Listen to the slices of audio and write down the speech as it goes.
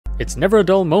it's never a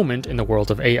dull moment in the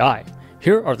world of AI.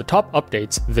 Here are the top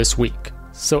updates this week.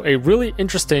 So a really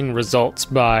interesting result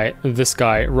by this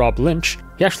guy, Rob Lynch,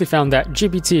 he actually found that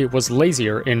GPT was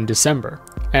lazier in December.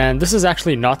 And this is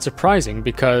actually not surprising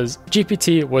because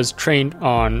GPT was trained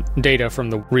on data from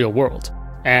the real world.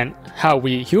 And how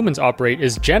we humans operate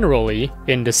is generally,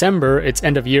 in December, it's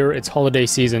end of year, it's holiday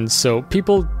season, so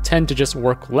people tend to just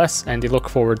work less and they look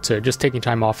forward to just taking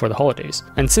time off for the holidays.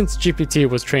 And since GPT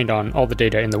was trained on all the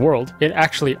data in the world, it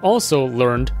actually also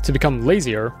learned to become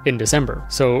lazier in December.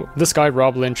 So this guy,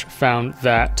 Rob Lynch, found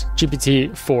that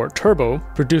GPT-4 Turbo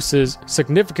produces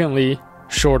significantly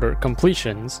shorter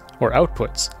completions or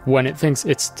outputs when it thinks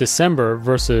it's December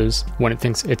versus when it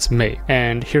thinks it's May.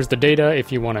 And here's the data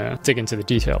if you want to dig into the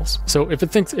details. So if it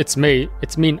thinks it's May,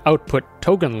 its mean output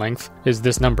token length is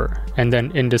this number. And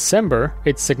then in December,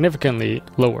 it's significantly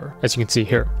lower, as you can see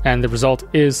here. And the result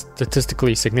is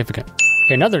statistically significant.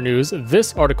 In other news,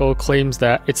 this article claims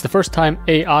that it's the first time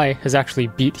AI has actually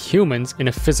beat humans in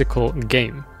a physical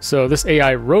game. So this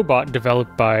AI robot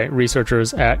developed by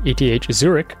researchers at ETH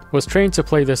Zurich was trained to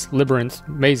play this labyrinth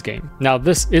maze game. Now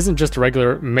this isn't just a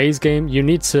regular maze game, you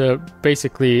need to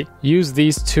basically use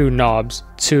these two knobs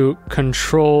to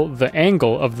control the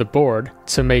angle of the board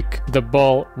to make the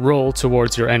ball roll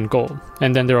towards your end goal.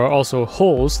 And then there are also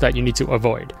holes that you need to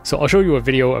avoid. So I'll show you a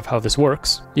video of how this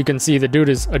works. You can see the dude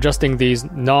is adjusting these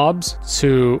knobs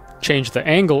to change the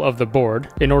angle of the board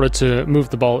in order to move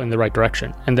the ball in the right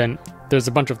direction. And then there's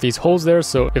a bunch of these holes there,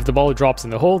 so if the ball drops in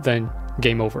the hole, then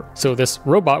game over. So this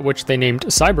robot, which they named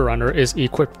Cyberrunner, is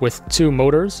equipped with two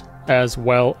motors as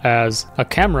well as a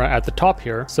camera at the top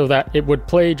here so that it would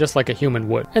play just like a human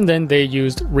would. And then they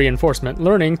used reinforcement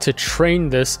learning to train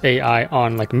this AI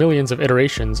on like millions of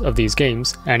iterations of these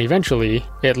games, and eventually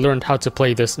it learned how to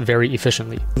play this very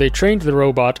efficiently. They trained the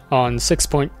robot on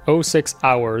 6.06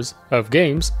 hours of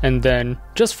games, and then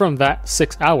just from that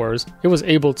 6 hours, it was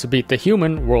able to beat the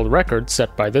human world record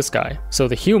set by this guy. So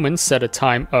the human set a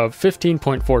time of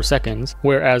 15.4 seconds,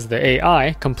 whereas the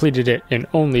AI completed it in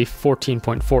only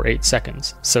 14.48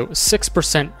 seconds, so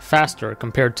 6% faster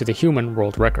compared to the human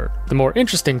world record. The more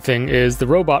interesting thing is the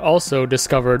robot also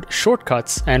discovered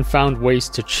shortcuts and found ways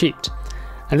to cheat.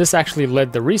 And this actually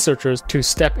led the researchers to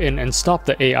step in and stop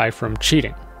the AI from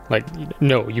cheating. Like,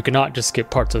 no, you cannot just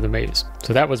skip parts of the maze.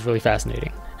 So that was really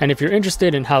fascinating. And if you're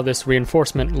interested in how this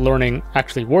reinforcement learning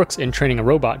actually works in training a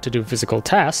robot to do physical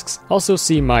tasks, also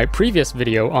see my previous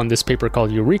video on this paper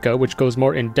called Eureka, which goes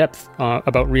more in depth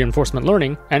about reinforcement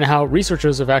learning and how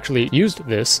researchers have actually used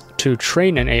this to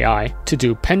train an AI to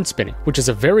do pen spinning, which is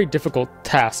a very difficult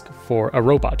task for a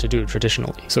robot to do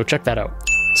traditionally. So check that out.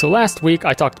 So last week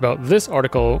I talked about this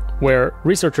article where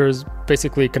researchers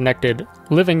basically connected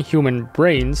living human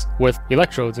brains with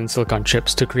electrodes and silicon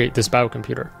chips to create this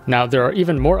biocomputer. Now there are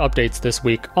even more updates this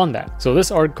week on that. So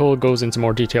this article goes into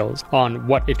more details on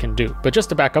what it can do. But just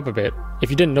to back up a bit, if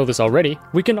you didn't know this already,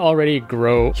 we can already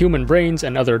grow human brains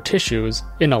and other tissues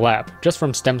in a lab just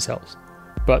from stem cells.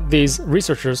 But these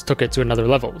researchers took it to another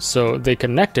level, so they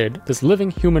connected this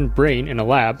living human brain in a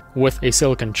lab with a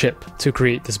silicon chip to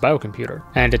create this biocomputer.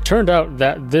 And it turned out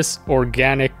that this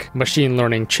organic machine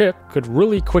learning chip could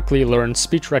really quickly learn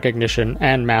speech recognition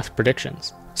and math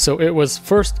predictions. So it was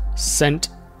first sent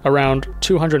around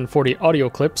 240 audio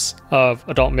clips of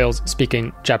adult males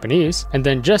speaking Japanese, and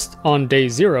then just on day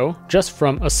 0, just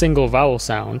from a single vowel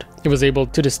sound, it was able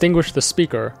to distinguish the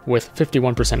speaker with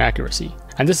 51% accuracy.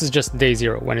 And this is just day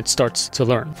 0 when it starts to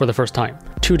learn for the first time.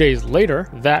 2 days later,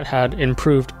 that had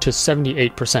improved to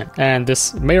 78%. And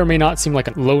this may or may not seem like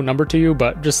a low number to you,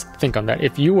 but just think on that.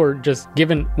 If you were just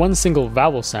given one single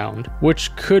vowel sound,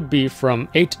 which could be from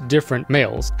 8 different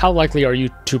males, how likely are you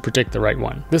to predict the right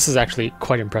one? This is actually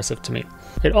quite impressive to me.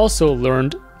 It also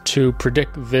learned to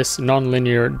predict this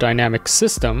nonlinear dynamic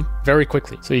system very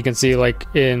quickly. So you can see, like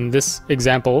in this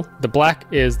example, the black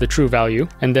is the true value,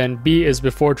 and then B is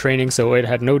before training, so it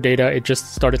had no data, it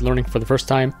just started learning for the first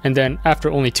time, and then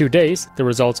after only 2 days, the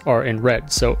results are in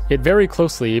red. So it very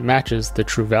closely matches the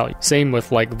true value. Same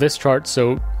with like this chart,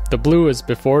 so the blue is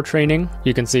before training.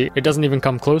 You can see it doesn't even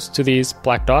come close to these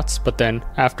black dots, but then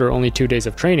after only 2 days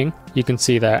of training, you can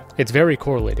see that it's very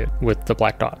correlated with the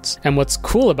black dots. And what's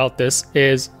cool about this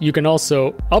is you can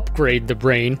also upgrade the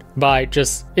brain by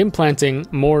just implanting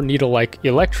more needle-like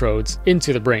electrodes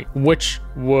into the brain, which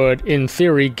would in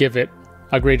theory give it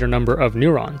a greater number of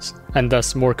neurons. and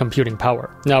thus more computing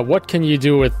power. Now, what can you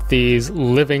do with these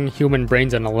living human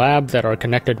brains in a lab that are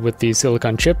connected with these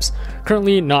silicon chips?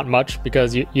 Currently, not much,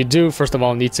 because you do, first of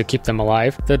all, need to keep them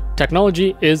alive. The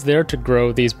technology is there to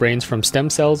grow these brains from stem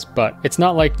cells, but it's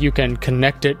not like you can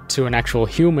connect it to an actual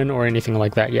human or anything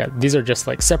like that yet. These are just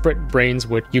like separate brains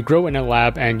which you grow in a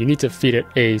lab, and you need to feed it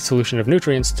a solution of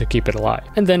nutrients to keep it alive.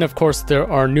 And then, of course, there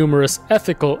are numerous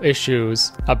ethical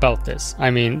issues about this.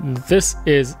 I mean, this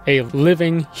is a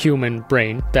living human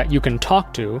brain that you can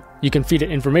talk to. You can feed it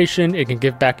information, it can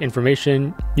give back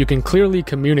information, you can clearly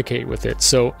communicate with it.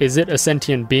 So is it a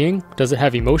sentient being? Does it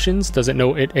have emotions? Does it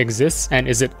know it exists? And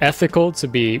is it ethical to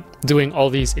be doing all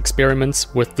these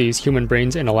experiments with these human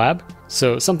brains in a lab?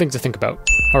 So something to think about.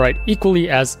 Alright, equally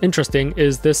as interesting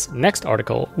is this next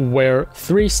article, where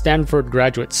 3 Stanford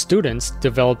graduate students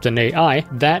developed an AI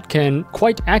that can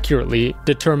quite accurately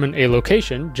determine a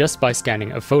location just by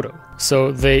scanning a photo.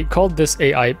 So they called this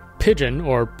AI Pigeon,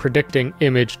 or predicting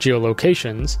image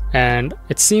geolocations, and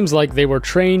it seems like they were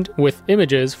trained with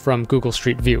images from Google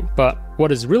Street View. But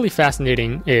what is really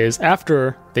fascinating is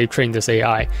after they trained this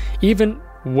AI, even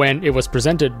when it was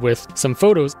presented with some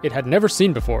photos it had never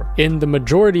seen before, in the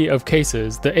majority of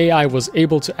cases, the AI was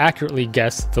able to accurately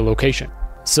guess the location.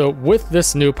 So with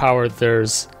this new power,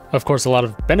 there's of course a lot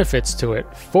of benefits to it.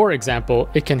 For example,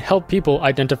 it can help people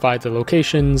identify the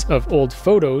locations of old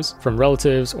photos from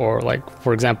relatives, or like,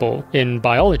 for example, in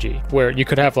biology, where you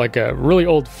could have like a really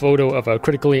old photo of a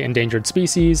critically endangered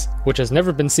species, which has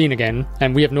never been seen again,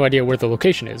 and we have no idea where the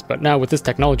location is. But now with this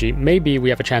technology, maybe we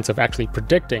have a chance of actually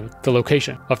predicting the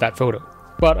location of that photo.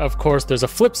 But of course, there's a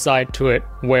flip side to it,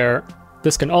 where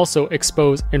this can also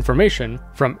expose information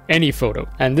from any photo,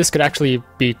 and this could actually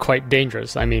be quite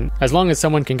dangerous. I mean, as long as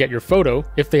someone can get your photo,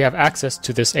 if they have access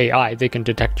to this AI, they can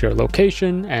detect your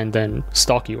location and then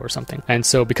stalk you or something. And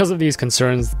so because of these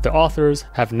concerns, the authors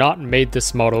have not made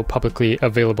this model publicly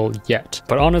available yet.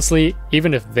 But honestly,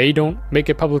 even if they don't make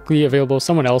it publicly available,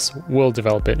 someone else will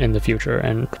develop it in the future,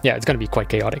 and yeah, it's going to be quite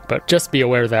chaotic. But just be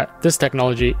aware that this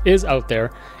technology is out there.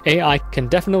 AI can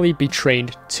definitely be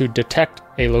trained to detect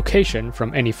a location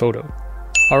from any photo.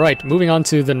 Alright, moving on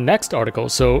to the next article.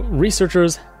 So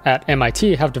researchers at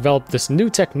MIT have developed this new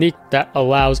technique that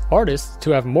allows artists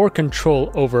to have more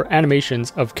control over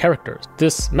animations of characters.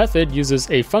 This method uses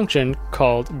a function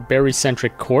called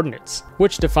barycentric coordinates,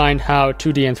 which define how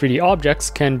 2D and 3D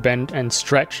objects can bend and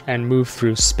stretch and move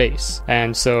through space.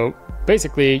 And so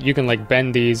basically you can like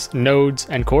bend these nodes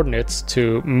and coordinates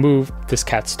to move this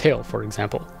cat's tail, for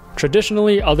example.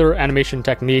 Traditionally, other animation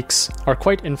techniques are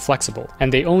quite inflexible,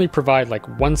 and they only provide like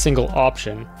one single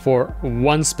option for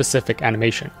one specific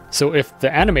animation. So if the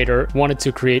animator wanted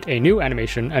to create a new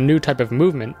animation, a new type of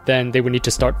movement, then they would need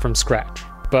to start from scratch.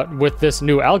 But with this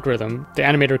new algorithm, the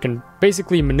animator can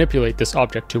basically manipulate this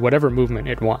object to whatever movement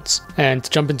it wants. And to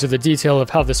jump into the detail of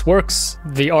how this works,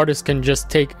 the artist can just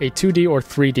take a 2D or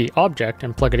 3D object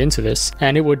and plug it into this,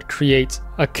 and it would create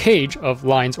a cage of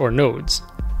lines or nodes,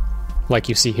 like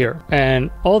you see here.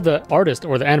 And all the artist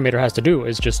or the animator has to do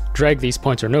is just drag these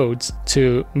points or nodes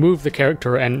to move the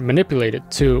character and manipulate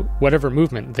it to whatever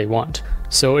movement they want.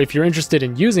 So if you're interested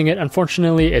in using it,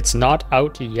 unfortunately it's not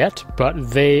out yet,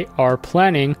 but they are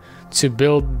planning to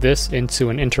build this into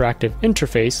an interactive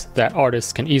interface that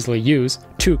artists can easily use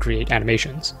to create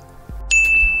animations.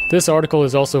 This article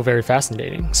is also very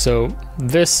fascinating. So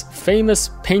this famous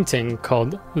painting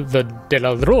called the De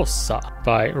la Rosa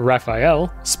by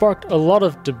Raphael sparked a lot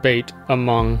of debate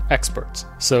among experts.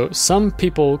 So some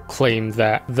people claim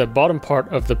that the bottom part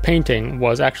of the painting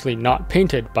was actually not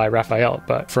painted by Raphael,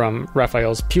 but from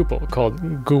Raphael's pupil called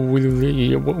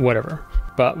whatever.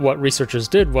 But what researchers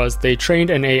did was they trained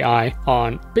an AI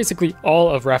on basically all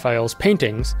of Raphael's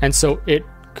paintings, and so it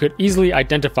could easily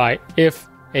identify if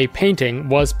a painting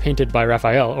was painted by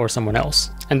Raphael or someone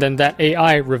else. And then that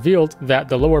AI revealed that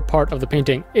the lower part of the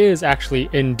painting is actually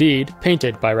indeed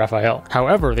painted by Raphael.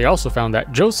 However, they also found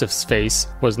that Joseph's face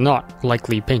was not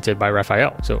likely painted by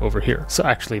Raphael, so over here. So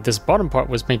actually this bottom part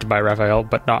was painted by Raphael,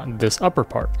 but not this upper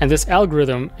part. And this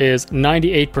algorithm is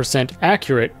 98%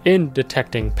 accurate in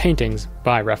detecting paintings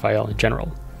by Raphael in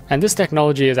general. And this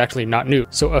technology is actually not new.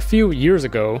 So a few years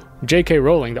ago, J.K.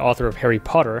 Rowling, the author of Harry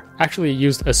Potter, actually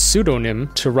used a pseudonym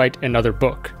to write another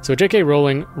book. So J.K.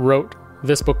 Rowling wrote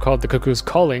this book called The Cuckoo's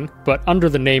Calling, but under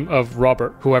the name of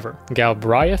Robert whoever,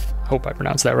 Galbraith, hope I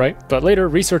pronounced that right. But later,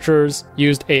 researchers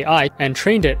used AI and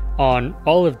trained it on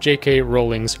all of J.K.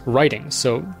 Rowling's writings.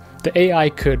 So the AI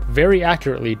could very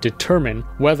accurately determine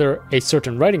whether a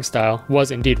certain writing style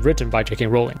was indeed written by J.K.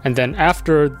 Rowling. And then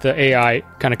after the AI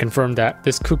kind of confirmed that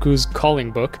this Cuckoo's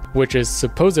Calling book, which is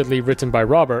supposedly written by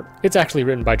Robert, it's actually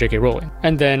written by J.K. Rowling.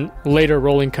 And then later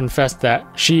Rowling confessed that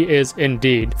she is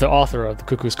indeed the author of the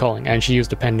Cuckoo's Calling, and she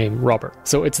used a pen name Robert.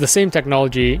 So it's the same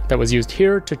technology that was used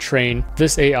here to train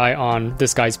this AI on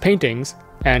this guy's paintings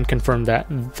and confirm that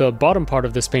the bottom part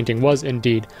of this painting was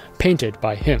indeed painted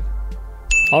by him.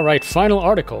 Alright, final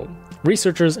article.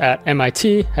 Researchers at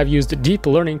MIT have used deep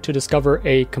learning to discover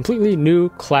a completely new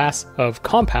class of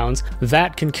compounds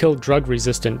that can kill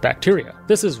drug-resistant bacteria.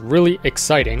 This is really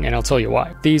exciting, and I'll tell you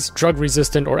why. These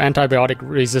drug-resistant or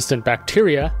antibiotic-resistant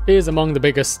bacteria is among the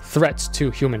biggest threats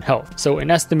to human health. So an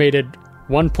estimated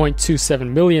 1.27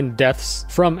 million deaths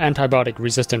from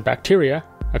antibiotic-resistant bacteria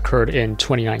occurred in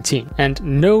 2019, and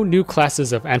no new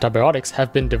classes of antibiotics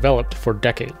have been developed for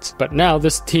decades. But now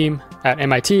this team at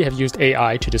MIT have used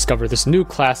AI to discover this new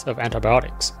class of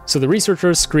antibiotics. So the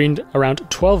researchers screened around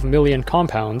 12 million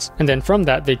compounds, and then from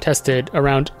that they tested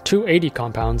around 280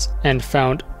 compounds and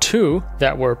found 2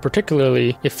 that were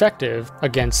particularly effective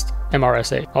against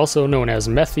MRSA, also known as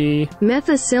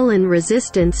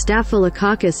methicillin-resistant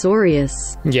Staphylococcus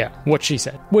aureus. Yeah, what she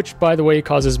said. Which, by the way,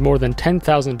 causes more than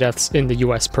 10,000 deaths in the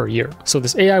US per year. So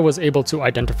this AI was able to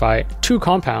identify 2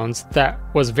 compounds that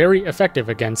was very effective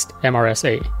against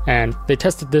MRSA. And they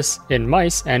tested this in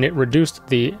mice, and it reduced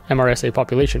the MRSA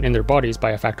population in their bodies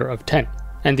by a factor of 10.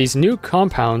 And these new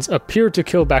compounds appear to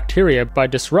kill bacteria by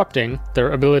disrupting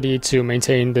their ability to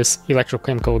maintain this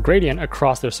electrochemical gradient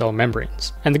across their cell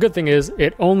membranes. And the good thing is,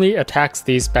 it only attacks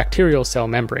these bacterial cell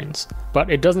membranes,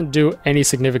 but it doesn't do any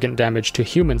significant damage to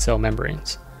human cell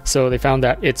membranes. So they found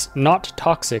that it's not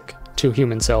toxic to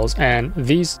human cells, and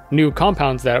these new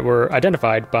compounds that were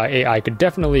identified by AI could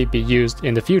definitely be used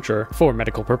in the future for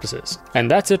medical purposes. And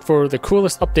that's it for the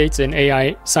coolest updates in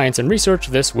AI science and research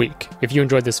this week. If you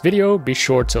enjoyed this video, be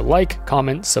sure to like,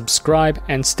 comment, subscribe,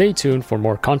 and stay tuned for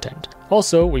more content.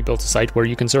 Also, we built a site where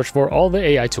you can search for all the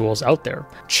AI tools out there.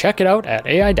 Check it out at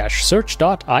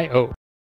ai-search.io.